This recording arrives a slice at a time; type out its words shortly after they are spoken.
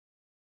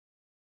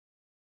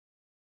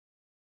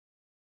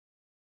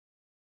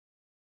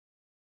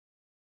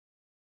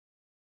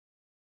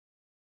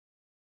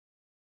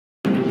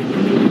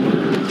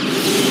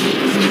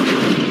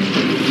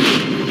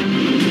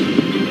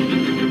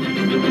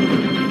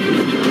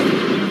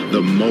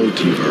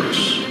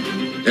multiverse.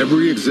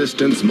 Every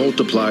existence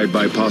multiplied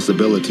by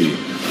possibility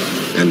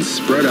and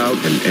spread out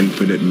in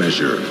infinite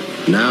measure.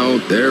 Now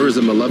there is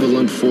a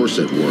malevolent force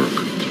at work,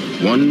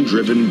 one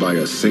driven by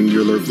a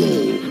singular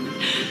goal,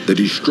 the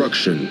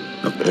destruction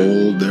of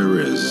all there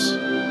is.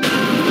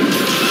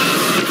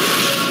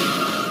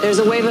 There's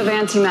a wave of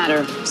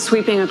antimatter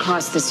sweeping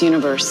across this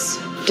universe,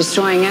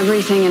 destroying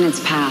everything in its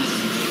path.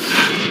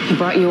 I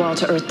brought you all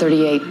to Earth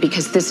 38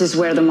 because this is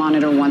where the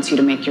Monitor wants you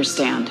to make your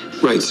stand.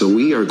 Right, so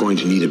we are going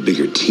to need a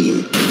bigger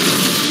team.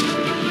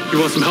 You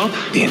want some help?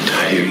 The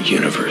entire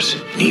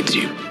universe needs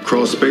you.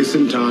 Across space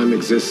and time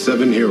exist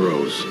 7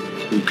 heroes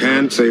who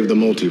can save the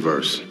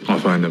multiverse. I'll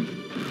find them.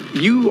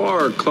 You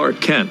are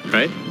Clark Kent,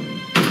 right?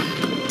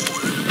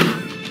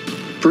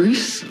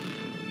 Bruce?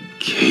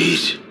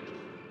 Kate.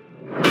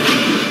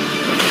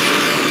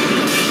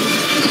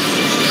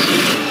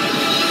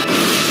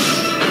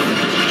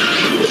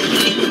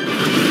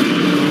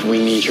 We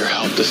need your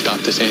help to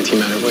stop this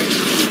antimatter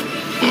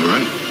wave. All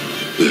right,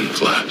 then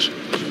Flash.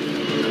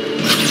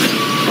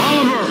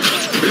 Oliver!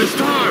 It is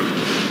time!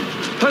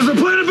 Has the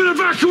planet been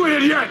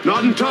evacuated yet?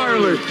 Not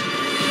entirely.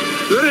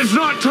 Then it's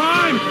not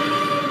time!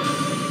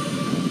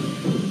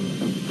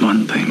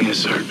 One thing is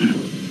certain.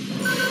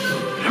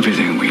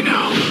 Everything we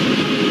know,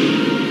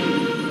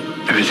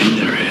 everything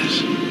there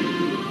is,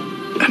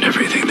 and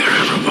everything there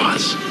ever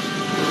was